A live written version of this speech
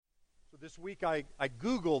This week I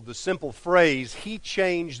Googled the simple phrase, "He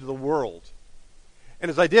changed the world."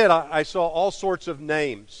 And as I did, I saw all sorts of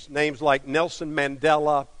names. Names like Nelson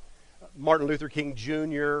Mandela, Martin Luther King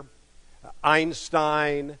Jr.,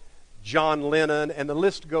 Einstein, John Lennon, and the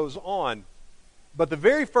list goes on. But the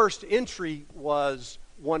very first entry was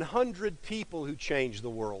 100 people who changed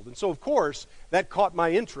the world. And so, of course, that caught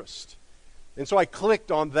my interest. And so I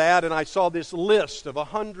clicked on that, and I saw this list of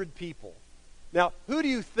 100 people. Now, who do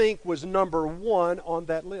you think was number one on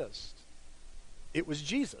that list? It was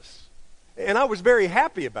Jesus. And I was very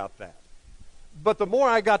happy about that. But the more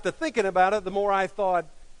I got to thinking about it, the more I thought,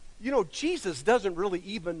 Jesus doesn't really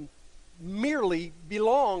even merely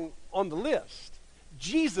belong on the list.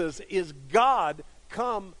 Jesus is God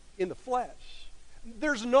come in the flesh.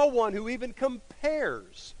 There's no one who even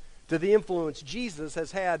compares to the influence Jesus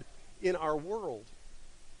has had in our world.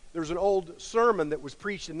 There's an old sermon that was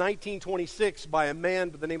preached in 1926 by a man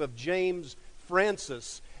by the name of James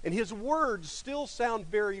Francis, and his words still sound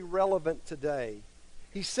very relevant today.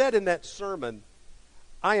 He said in that sermon,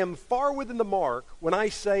 "I am far within the mark when I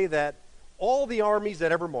say that all the armies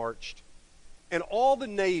that ever marched, and all the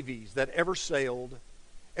navies that ever sailed,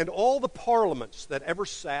 and all the parliaments that ever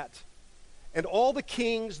sat, and all the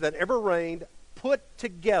kings that ever reigned, put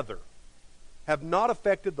together, have not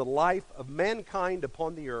affected the life of mankind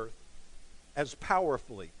upon the earth as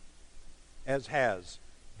powerfully as has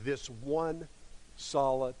this one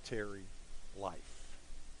solitary life."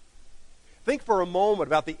 Think for a moment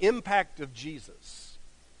about the impact of Jesus.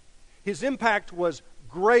 His impact was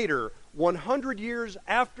greater 100 years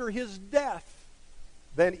after his death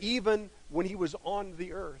than even when he was on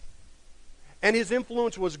the earth. And his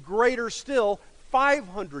influence was greater still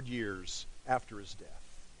 500 years after his death.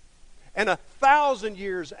 And 1,000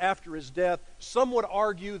 years after his death, some would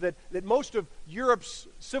argue that most of Europe's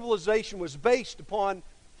civilization was based upon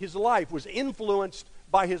his life, was influenced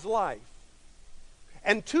by his life.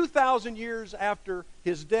 And 2,000 years after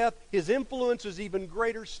his death, his influence is even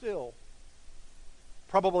greater still.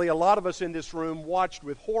 Probably a lot of us in this room watched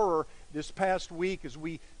with horror this past week as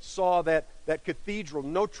we saw that cathedral,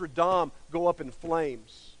 Notre Dame, go up in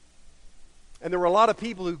flames. And there were a lot of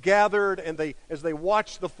people who gathered, and as they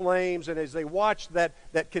watched the flames and as they watched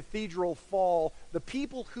that cathedral fall, the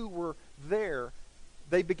people who were there,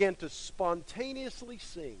 they began to spontaneously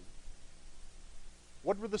sing.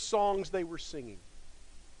 What were the songs they were singing?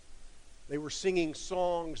 They were singing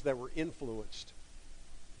songs that were influenced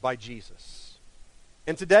by Jesus.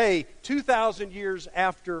 And today, 2,000 years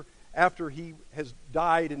after he has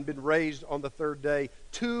died and been raised on the third day,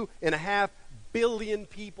 2.5 billion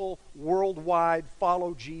people worldwide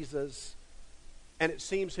follow Jesus, and it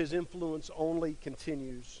seems his influence only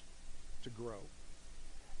continues to grow.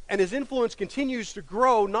 And his influence continues to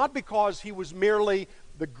grow not because he was merely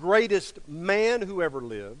the greatest man who ever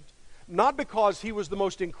lived, not because he was the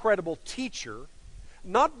most incredible teacher,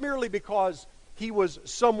 not merely because he was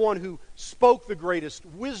someone who spoke the greatest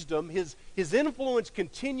wisdom. His influence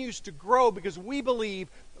continues to grow because we believe,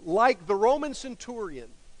 like the Roman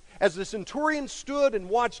centurion, as the centurion stood and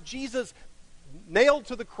watched Jesus nailed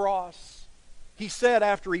to the cross, he said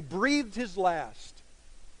after he breathed his last,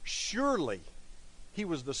 "Surely he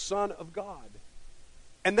was the Son of God."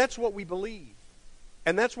 And that's what we believe.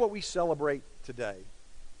 And that's what we celebrate today.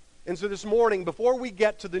 And so this morning, before we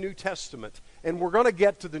get to the New Testament, and we're going to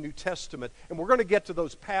get to the New Testament, and we're going to get to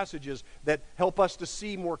those passages that help us to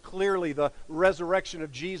see more clearly the resurrection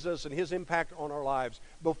of Jesus and his impact on our lives,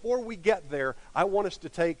 before we get there, I want us to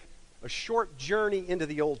take a short journey into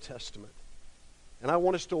the Old Testament. And I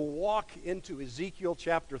want us to walk into Ezekiel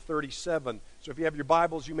chapter 37. So if you have your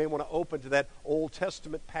Bibles, you may want to open to that Old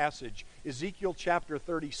Testament passage, Ezekiel chapter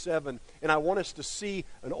 37. And I want us to see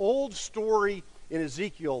an old story in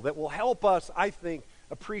Ezekiel that will help us, I think,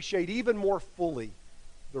 appreciate even more fully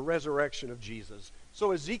the resurrection of Jesus.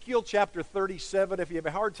 So Ezekiel chapter 37, if you have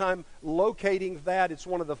a hard time locating that, it's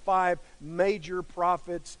one of the 5 major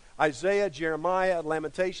prophets: Isaiah, Jeremiah,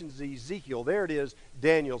 Lamentations, Ezekiel. There it is,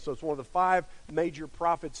 Daniel. So it's one of the 5 major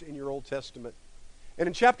prophets in your Old Testament. And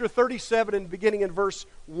in chapter 37, and beginning in verse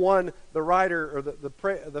 1, the writer, or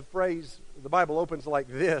the phrase, the Bible opens like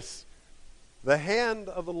this: "The hand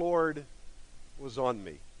of the Lord was on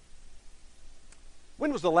me."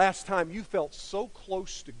 When was the last time you felt so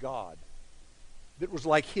close to God that it was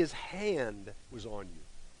like his hand was on you?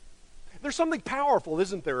 There's something powerful,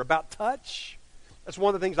 isn't there, about touch? That's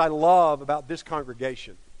one of the things I love about this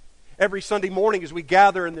congregation. Every Sunday morning as we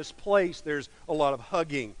gather in this place, there's a lot of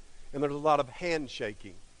hugging and there's a lot of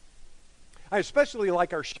handshaking. I especially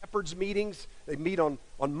like our shepherds meetings. They meet on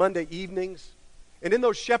Monday evenings. And in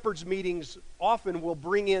those shepherds' meetings, often we'll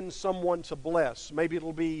bring in someone to bless. Maybe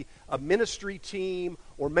it'll be a ministry team,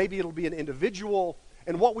 or maybe it'll be an individual.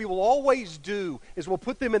 And what we will always do is we'll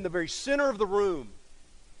put them in the very center of the room.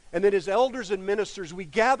 And then as elders and ministers, we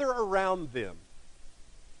gather around them.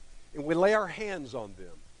 And we lay our hands on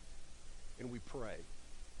them. And we pray.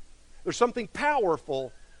 There's something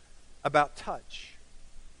powerful about touch.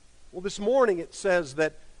 Well, this morning it says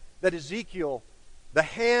that Ezekiel, the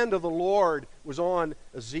hand of the Lord was on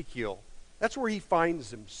Ezekiel. That's where he finds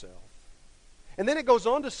himself. And then it goes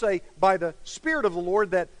on to say, by the Spirit of the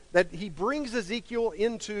Lord, that he brings Ezekiel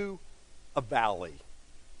into a valley.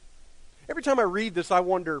 Every time I read this, I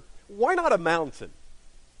wonder, why not a mountain?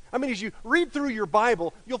 I mean, as you read through your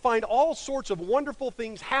Bible, you'll find all sorts of wonderful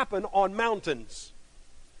things happen on mountains.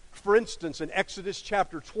 For instance, in Exodus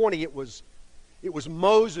chapter 20, it was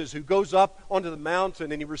Moses who goes up onto the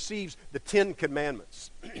mountain and he receives the 10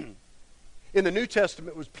 Commandments. In the New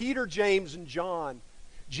Testament, it was Peter, James, and John.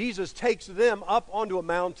 Jesus takes them up onto a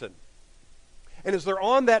mountain. And as they're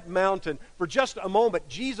on that mountain, for just a moment,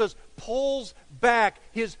 Jesus pulls back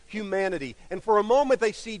his humanity. And for a moment,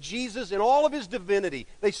 they see Jesus in all of his divinity.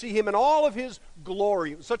 They see him in all of his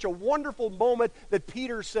glory. It was such a wonderful moment that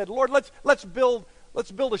Peter said, Lord, let's build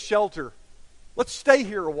a shelter. Let's stay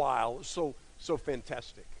here a while. It was so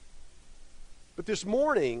fantastic. But this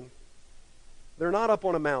morning, they're not up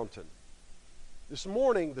on a mountain. This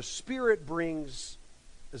morning, the Spirit brings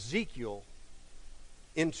Ezekiel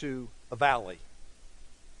into a valley.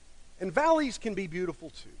 And valleys can be beautiful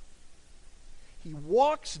too. He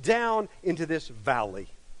walks down into this valley.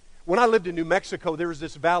 When I lived in New Mexico, there was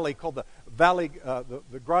this valley called the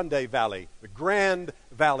Grande Valley, the Grand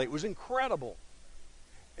Valley. It was incredible.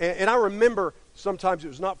 And I remember, sometimes it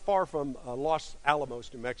was not far from Los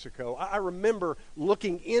Alamos, New Mexico. I remember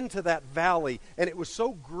looking into that valley, and it was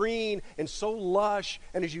so green and so lush.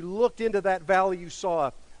 And as you looked into that valley, you saw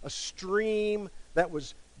a stream that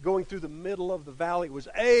was going through the middle of the valley. It was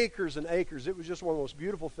acres and acres. It was just one of the most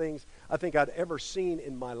beautiful things I think I'd ever seen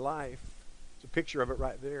in my life. It's a picture of it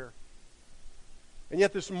right there. And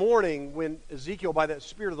yet this morning, when Ezekiel, by that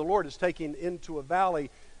Spirit of the Lord, is taken into a valley,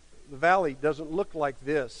 the valley doesn't look like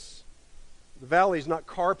this. The valley is not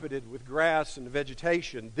carpeted with grass and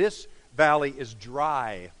vegetation. This valley is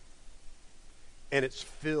dry, and it's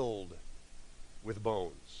filled with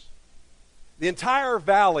bones. The entire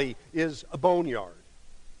valley is a boneyard.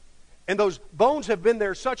 And those bones have been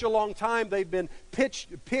there such a long time, they've been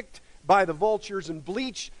picked by the vultures and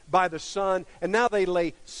bleached by the sun, and now they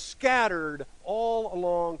lay scattered all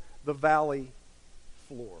along the valley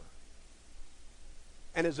floor.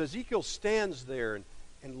 And as Ezekiel stands there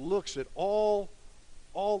and looks at all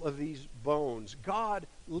of these bones, God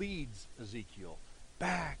leads Ezekiel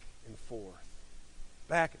back and forth.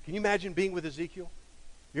 Back. Can you imagine being with Ezekiel?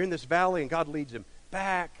 You're in this valley and God leads him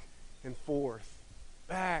back and forth.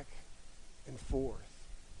 Back and forth.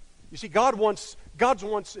 You see, God wants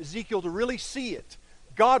Ezekiel to really see it.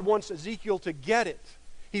 God wants Ezekiel to get it.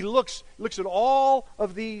 He looks at all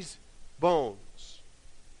of these bones.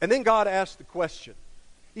 And then God asks the question.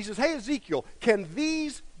 He says, hey, Ezekiel, can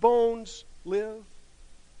these bones live?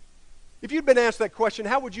 If you'd been asked that question,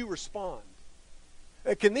 how would you respond?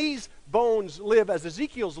 Can these bones live? As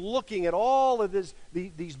Ezekiel's looking at all of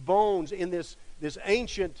these bones in this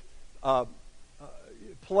ancient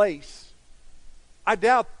place, I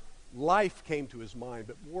doubt life came to his mind,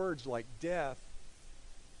 but words like death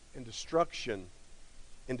and destruction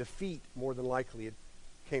and defeat more than likely it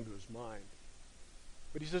came to his mind.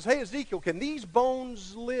 But he says, hey, Ezekiel, can these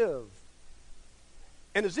bones live?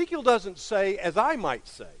 And Ezekiel doesn't say, as I might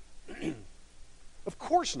say, of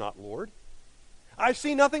course not, Lord. I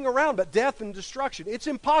see nothing around but death and destruction. It's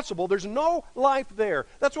impossible. There's no life there.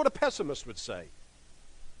 That's what a pessimist would say.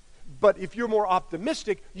 But if you're more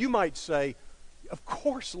optimistic, you might say, of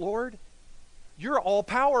course, Lord. You're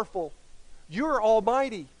all-powerful. You're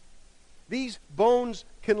almighty. These bones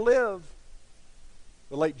can live.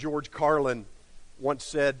 The late George Carlin once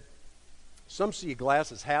said, some see a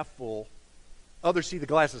glass as half full, others see the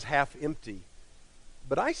glass as half empty,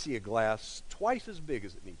 but I see a glass twice as big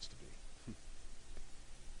as it needs to be.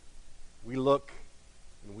 We look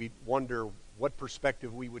and we wonder what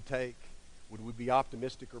perspective we would take. Would we be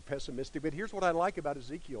optimistic or pessimistic? But here's what I like about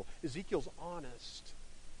Ezekiel. Ezekiel's honest.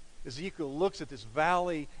 Ezekiel looks at this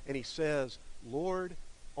valley and he says, Lord,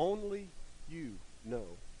 only you know.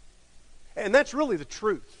 And that's really the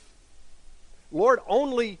truth. Lord,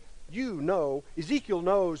 only you know. Ezekiel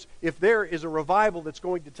knows if there is a revival that's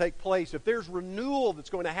going to take place, if there's renewal that's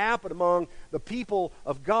going to happen among the people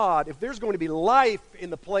of God, if there's going to be life in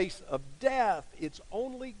the place of death, it's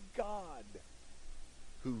only God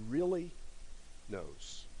who really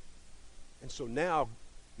knows. And so now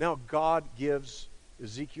God gives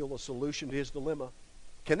Ezekiel a solution to his dilemma.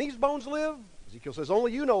 Can these bones live? Ezekiel says,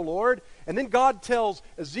 only you know, Lord. And then God tells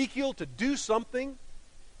Ezekiel to do something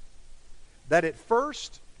that at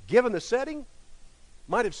first, given the setting,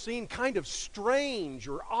 might have seemed kind of strange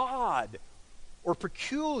or odd or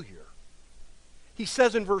peculiar. He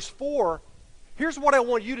says in verse 4, here's what I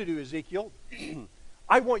want you to do, Ezekiel.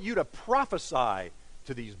 I want you to prophesy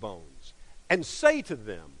to these bones and say to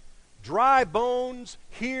them, dry bones,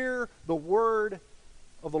 hear the word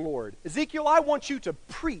of the Lord. Ezekiel, I want you to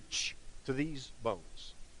preach to these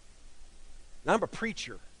bones. Now, I'm a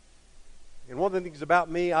preacher. And one of the things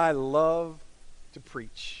about me, I love to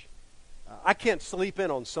preach. I can't sleep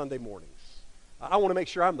in on Sunday mornings. I want to make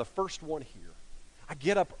sure I'm the first one here. I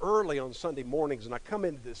get up early on Sunday mornings and I come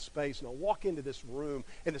into this space and I walk into this room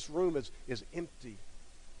and this room is empty.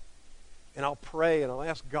 And I'll pray and I'll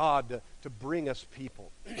ask God to bring us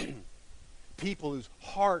people. People whose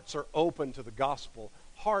hearts are open to the gospel.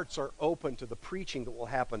 Hearts are open to the preaching that will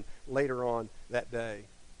happen later on that day.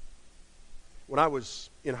 When I was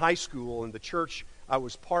in high school and the church I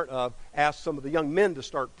was part of asked some of the young men to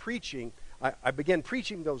start preaching, I began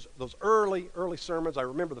preaching those early sermons. I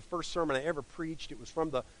remember the first sermon I ever preached. It was from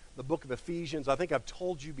the book of Ephesians. I think I've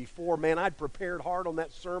told you before, man, I'd prepared hard on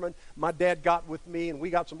that sermon. My dad got with me, and we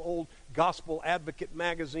got some old Gospel Advocate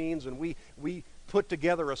magazines, and we put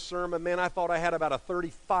together a sermon. Man, I thought I had about a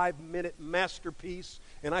 35-minute masterpiece,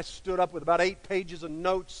 and I stood up with about 8 pages of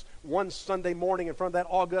notes one Sunday morning in front of that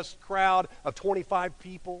august crowd of 25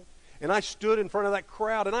 people. And I stood in front of that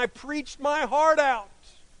crowd, and I preached my heart out.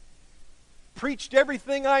 Preached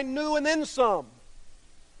everything I knew and then some.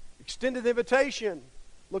 Extended the invitation.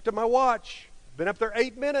 Looked at my watch. Been up there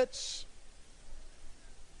 8 minutes.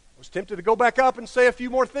 Was tempted to go back up and say a few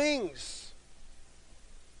more things.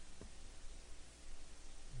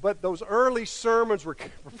 But those early sermons were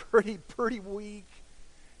pretty weak.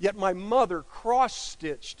 Yet my mother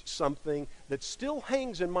cross-stitched something that still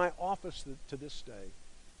hangs in my office to this day.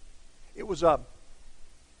 It was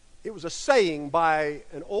a saying by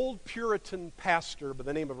an old Puritan pastor by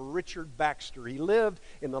the name of Richard Baxter. He lived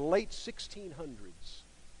in the late 1600s.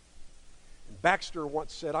 And Baxter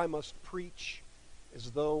once said, I must preach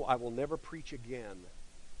as though I will never preach again,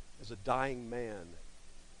 as a dying man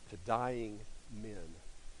to dying men.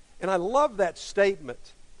 And I love that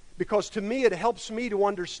statement because to me it helps me to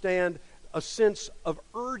understand a sense of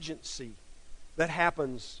urgency that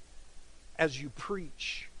happens as you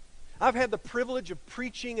preach. I've had the privilege of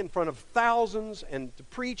preaching in front of thousands and to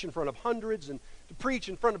preach in front of hundreds and to preach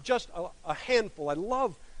in front of just a handful. I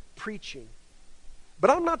love preaching. But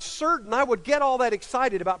I'm not certain I would get all that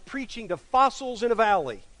excited about preaching to fossils in a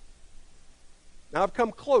valley. Now, I've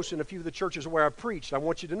come close in a few of the churches where I've preached. I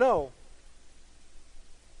want you to know.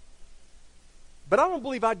 But I don't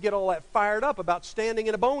believe I'd get all that fired up about standing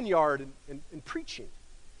in a boneyard and preaching.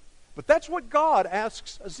 But that's what God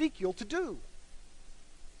asks Ezekiel to do.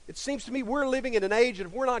 It seems to me we're living in an age that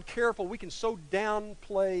if we're not careful, we can so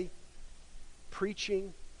downplay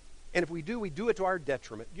preaching. And if we do it to our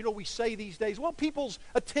detriment. You know, we say these days, well, people's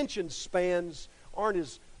attention spans aren't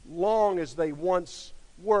as long as they once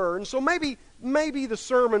were. And so maybe the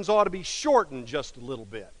sermons ought to be shortened just a little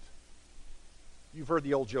bit. You've heard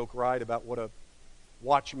the old joke, right, about what a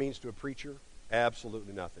watch means to a preacher?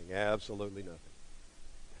 Absolutely nothing. Absolutely nothing.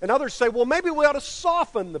 And others say, well, maybe we ought to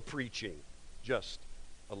soften the preaching just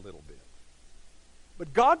a little bit.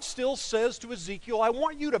 But God still says to Ezekiel, I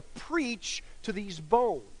want you to preach to these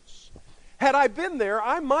bones. Had I been there,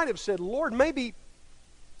 I might have said, Lord, maybe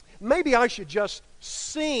I should just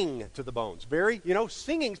sing to the bones. Barry, you know,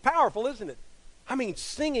 singing's powerful, isn't it? I mean,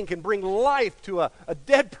 singing can bring life to a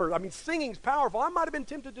dead person. I mean, singing's powerful. I might have been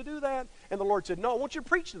tempted to do that. And the Lord said, no, I want you to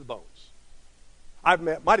preach to the bones. I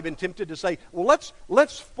might have been tempted to say, well,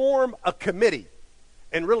 let's form a committee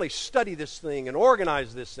and really study this thing and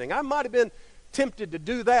organize this thing. I might have been tempted to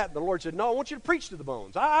do that. And the Lord said, no, I want you to preach to the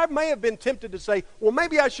bones. I may have been tempted to say, well,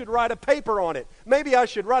 maybe I should write a paper on it. Maybe I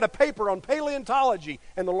should write a paper on paleontology.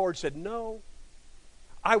 And the Lord said, no,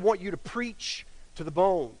 I want you to preach to the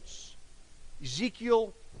bones.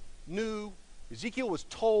 Ezekiel was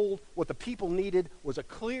told what the people needed was a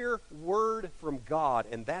clear word from God,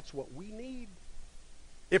 and that's what we need.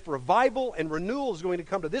 If revival and renewal is going to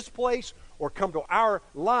come to this place or come to our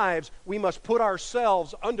lives, we must put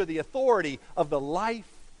ourselves under the authority of the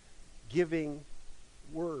life-giving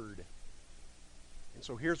Word. And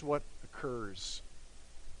so here's what occurs.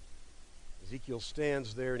 Ezekiel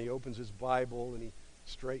stands there and he opens his Bible and he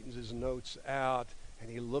straightens his notes out and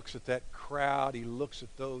he looks at that crowd. He looks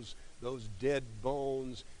at those those dead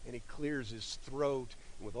bones, and he clears his throat.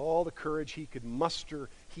 And with all the courage he could muster,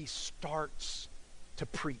 he starts to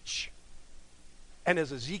preach. And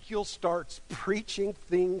as Ezekiel starts preaching,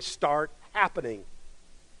 things start happening.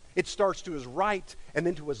 It starts to his right and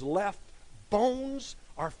then to his left. Bones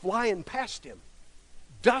are flying past him.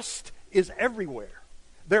 Dust is everywhere.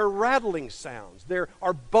 There are rattling sounds. There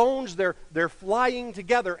are bones. They're flying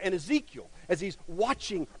together. And Ezekiel, as he's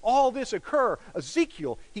watching all this occur,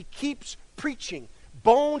 Ezekiel, he keeps preaching.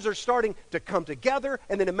 Bones are starting to come together,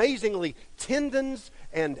 and then amazingly, tendons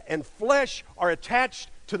and flesh are attached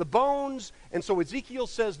to the bones. And so Ezekiel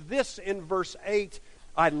says this in verse 8,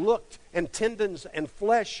 I looked, and tendons and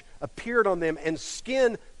flesh appeared on them, and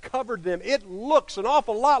skin covered them. It looks an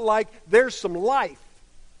awful lot like there's some life.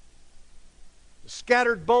 The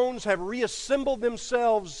scattered bones have reassembled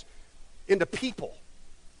themselves into people.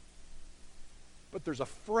 But there's a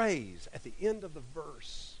phrase at the end of the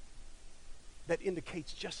verse that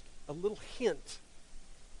indicates just a little hint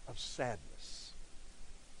of sadness.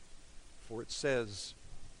 For it says,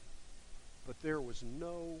 but there was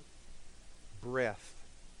no breath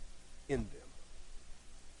in them.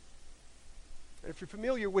 And if you're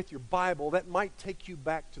familiar with your Bible, that might take you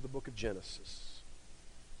back to the book of Genesis.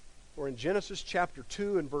 For in Genesis chapter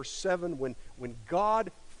 2 and verse 7, when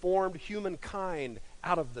God formed humankind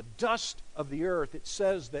out of the dust of the earth, it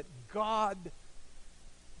says that God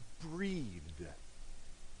breathed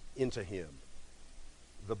into him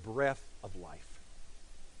the breath of life.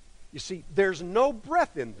 You see, there's no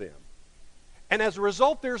breath in them. And as a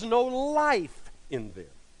result, there's no life in them.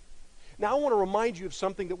 Now, I want to remind you of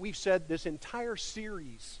something that we've said this entire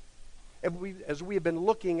series as we have been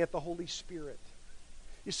looking at the Holy Spirit.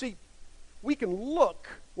 You see, we can look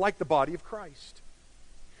like the body of Christ.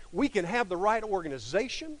 We can have the right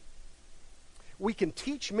organization. We can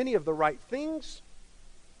teach many of the right things.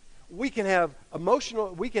 We can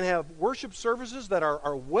have worship services that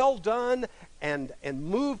are well done and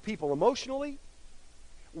move people emotionally.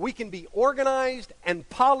 We can be organized and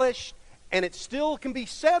polished, and it still can be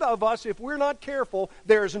said of us, if we're not careful,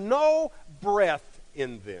 there's no breath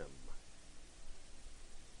in them.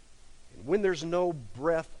 And when there's no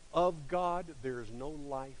breath of God, there is no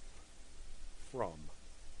life from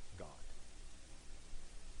God.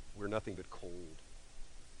 We're nothing but cold,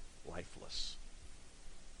 lifeless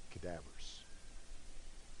cadavers.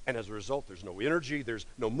 And as a result, there's no energy, there's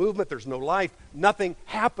no movement, there's no life. Nothing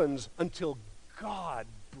happens until God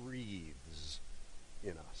breathes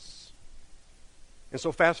in us. And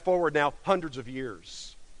so fast forward now hundreds of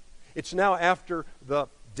years. It's now after the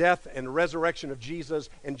death and resurrection of Jesus,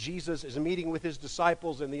 and Jesus is meeting with his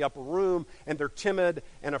disciples in the upper room, and they're timid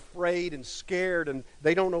and afraid and scared, and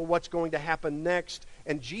they don't know what's going to happen next.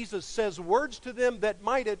 And Jesus says words to them that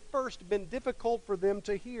might at first have been difficult for them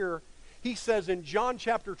to hear. He says in John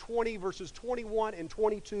chapter 20, verses 21 and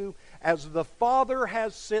 22, as the Father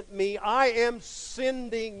has sent me, I am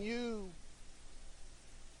sending you.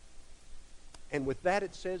 And with that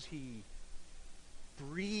it says he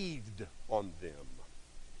breathed on them.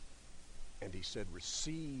 And he said,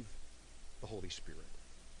 receive the Holy Spirit.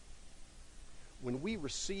 When we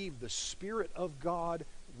receive the Spirit of God,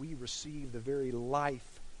 we receive the very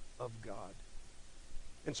life of God.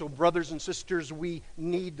 And so, brothers and sisters, we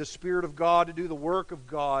need the Spirit of God to do the work of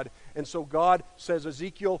God. And so God says,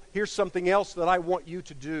 Ezekiel, here's something else that I want you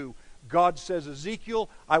to do. God says, Ezekiel,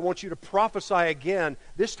 I want you to prophesy again.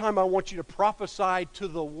 This time I want you to prophesy to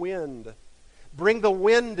the wind. Bring the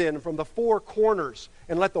wind in from the four corners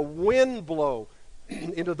and let the wind blow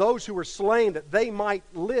into those who were slain that they might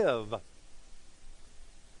live.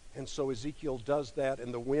 And so Ezekiel does that,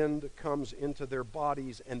 and the wind comes into their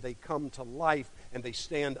bodies, and they come to life, and they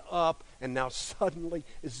stand up, and now suddenly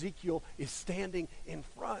Ezekiel is standing in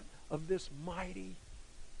front of this mighty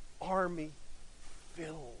army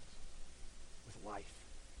filled with life.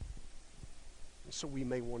 And so we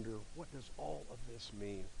may wonder, what does all of this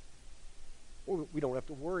mean? Well, we don't have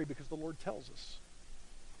to worry because the Lord tells us.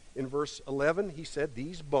 In verse 11, he said,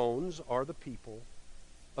 these bones are the people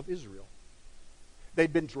of Israel.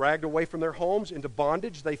 They'd been dragged away from their homes into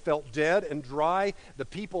bondage. They felt dead and dry. The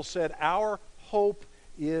people said, our hope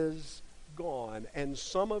is gone. And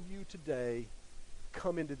some of you today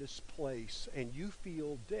come into this place and you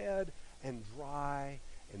feel dead and dry,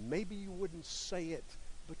 and maybe you wouldn't say it,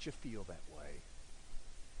 but you feel that way. It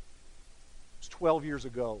was 12 years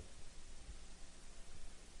ago.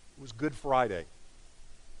 It was Good Friday.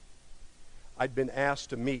 I'd been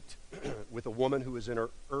asked to meet with a woman who was in her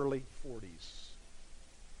early 40s.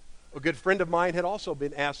 A good friend of mine had also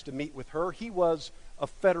been asked to meet with her. He was a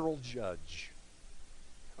federal judge.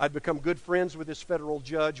 I'd become good friends with this federal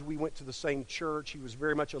judge. We went to the same church. He was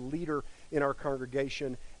very much a leader in our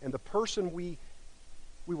congregation. And the person we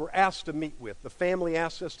were asked to meet with, the family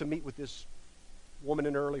asked us to meet with this woman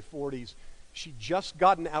in her early 40s. She'd just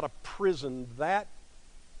gotten out of prison that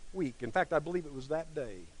week. In fact, I believe it was that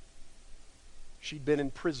day. She'd been in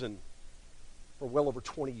prison for well over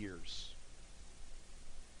 20 years.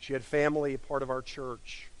 She had family, a part of our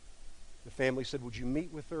church. The family said, would you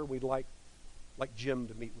meet with her? We'd like Jim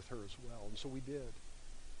to meet with her as well. And so we did.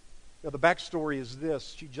 Now, the backstory is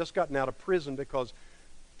this. She'd just gotten out of prison because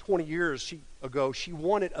 20 years ago, she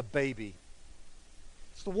wanted a baby.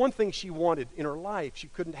 It's the one thing she wanted in her life. She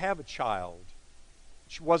couldn't have a child.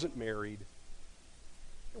 She wasn't married.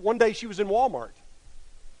 One day she was in Walmart,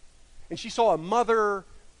 and she saw a mother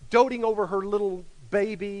doting over her little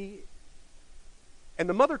baby. And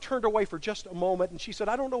the mother turned away for just a moment, and she said,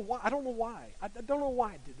 I don't know why. I don't know why I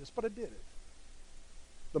did this, but I did it.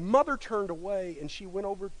 The mother turned away, and she went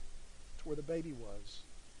over to where the baby was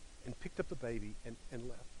and picked up the baby and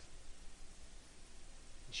left.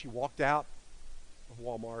 And she walked out of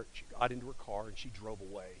Walmart. She got into her car, and she drove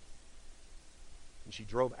away. And she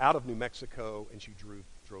drove out of New Mexico, and she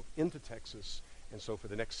drove into Texas. And so for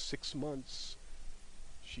the next 6 months,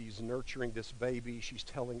 she's nurturing this baby. She's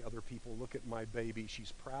telling other people, look at my baby.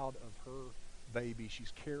 She's proud of her baby.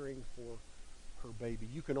 She's caring for her baby.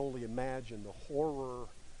 You can only imagine the horror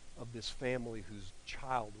of this family whose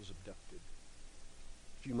child was abducted.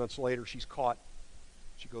 A few months later, she's caught.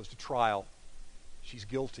 She goes to trial. She's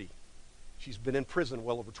guilty. She's been in prison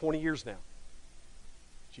well over 20 years now.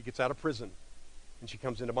 She gets out of prison, and she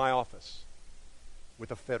comes into my office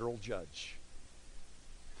with a federal judge.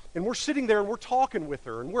 And we're sitting there and we're talking with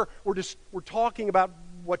her, and we're talking about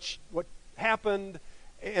what happened,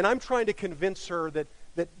 and I'm trying to convince her that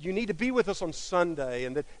you need to be with us on Sunday,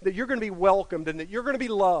 and that you're going to be welcomed, and that you're going to be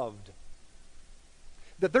loved,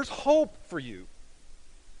 that there's hope for you.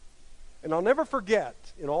 And I'll never forget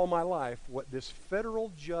in all my life what this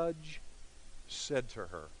federal judge said to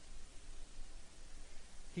her.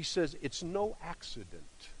 He says, it's no accident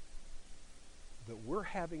that we're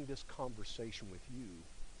having this conversation with you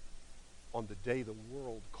on the day the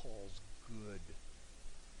world calls Good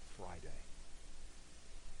Friday.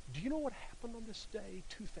 Do you know what happened on this day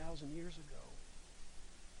 2,000 years ago?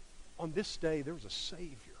 On this day, there was a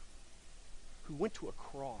Savior who went to a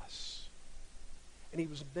cross, and he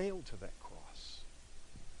was nailed to that cross.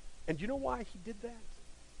 And do you know why he did that?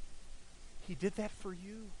 He did that for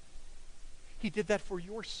you. He did that for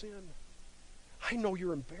your sin. I know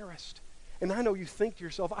you're embarrassed. And I know you think to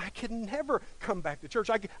yourself, I could never come back to church.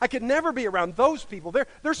 I could never be around those people.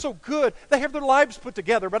 They're so good. They have their lives put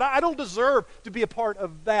together, but I don't deserve to be a part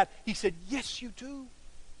of that. He said, yes, you do.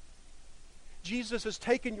 Jesus has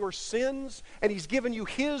taken your sins, and he's given you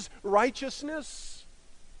his righteousness.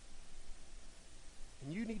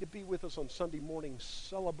 And you need to be with us on Sunday morning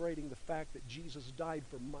celebrating the fact that Jesus died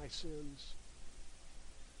for my sins.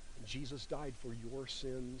 And Jesus died for your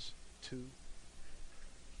sins too.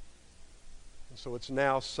 And so it's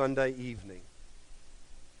now Sunday evening.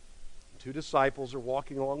 Two disciples are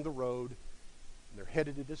walking along the road, and they're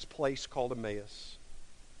headed to this place called Emmaus.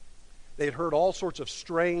 They had heard all sorts of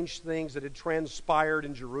strange things that had transpired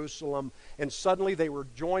in Jerusalem, and suddenly they were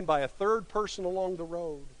joined by a third person along the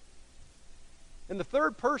road. And the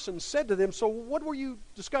third person said to them, so what were you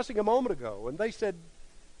discussing a moment ago? And they said,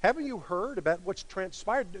 haven't you heard about what's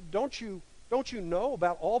transpired? Don't you know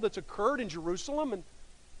about all that's occurred in Jerusalem?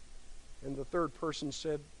 And the third person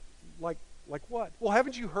said, like what? Well,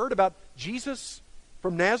 haven't you heard about Jesus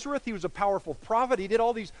from Nazareth? He was a powerful prophet. He did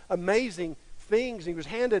all these amazing things. He was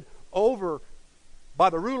handed over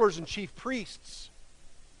by the rulers and chief priests.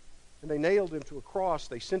 And they nailed him to a cross.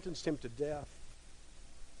 They sentenced him to death.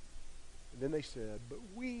 And then they said, but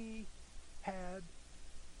we had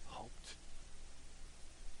hoped.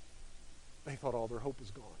 They thought all their hope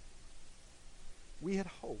was gone. We had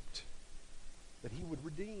hoped that he would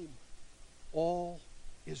redeem all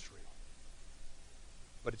Israel.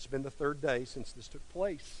 But it's been the third day since this took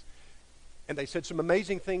place. And they said some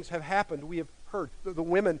amazing things have happened. We have heard. The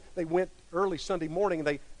women, they went early Sunday morning,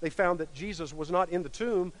 and they found that Jesus was not in the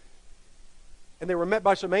tomb. And they were met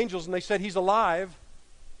by some angels, and they said, he's alive.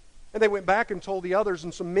 And they went back and told the others,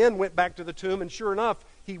 and some men went back to the tomb, and sure enough,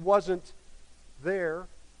 he wasn't there.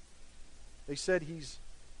 They said he's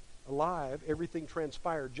alive. Everything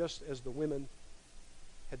transpired just as the women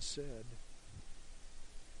had said.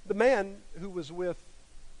 The man who was with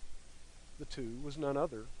the two was none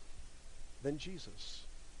other than Jesus.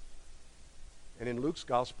 And in Luke's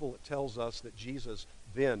gospel, it tells us that Jesus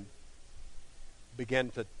then began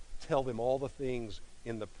to tell them all the things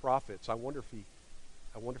in the prophets. I wonder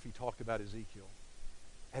if he talked about Ezekiel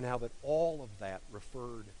and how that all of that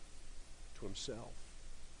referred to himself.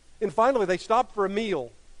 And finally, they stopped for a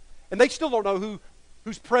meal, and they still don't know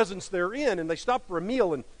whose presence they're in, and they stopped for a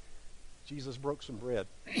meal, and Jesus broke some bread,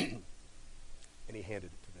 and he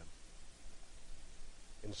handed it to them.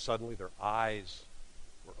 And suddenly their eyes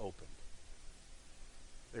were opened.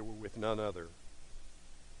 They were with none other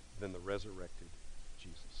than the resurrected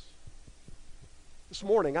Jesus. This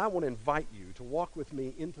morning, I want to invite you to walk with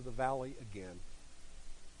me into the valley again.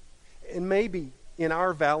 And maybe in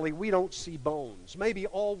our valley, we don't see bones. Maybe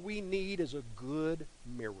all we need is a good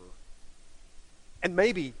mirror. And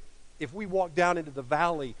maybe if we walk down into the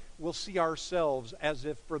valley, we'll see ourselves as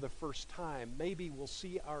if for the first time. Maybe we'll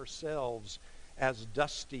see ourselves as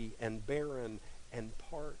dusty and barren and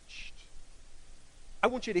parched. I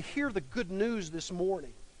want you to hear the good news this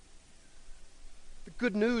morning. The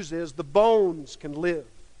good news is the bones can live.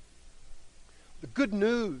 The good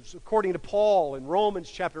news, according to Paul in Romans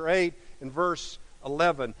chapter 8 and verse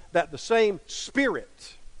 11, that the same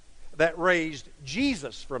Spirit that raised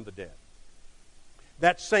Jesus from the dead,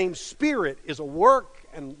 that same Spirit is at work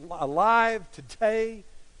and alive today,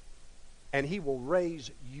 and He will raise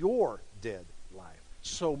your dead life.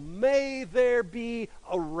 So may there be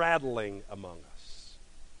a rattling among us.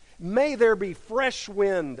 May there be fresh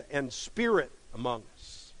wind and spirit among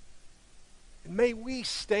us. And may we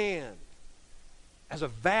stand as a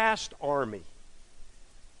vast army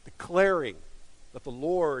declaring that the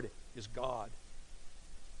Lord is God.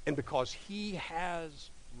 And because He has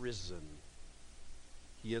risen,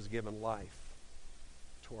 He has given life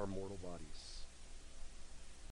to our mortal bodies.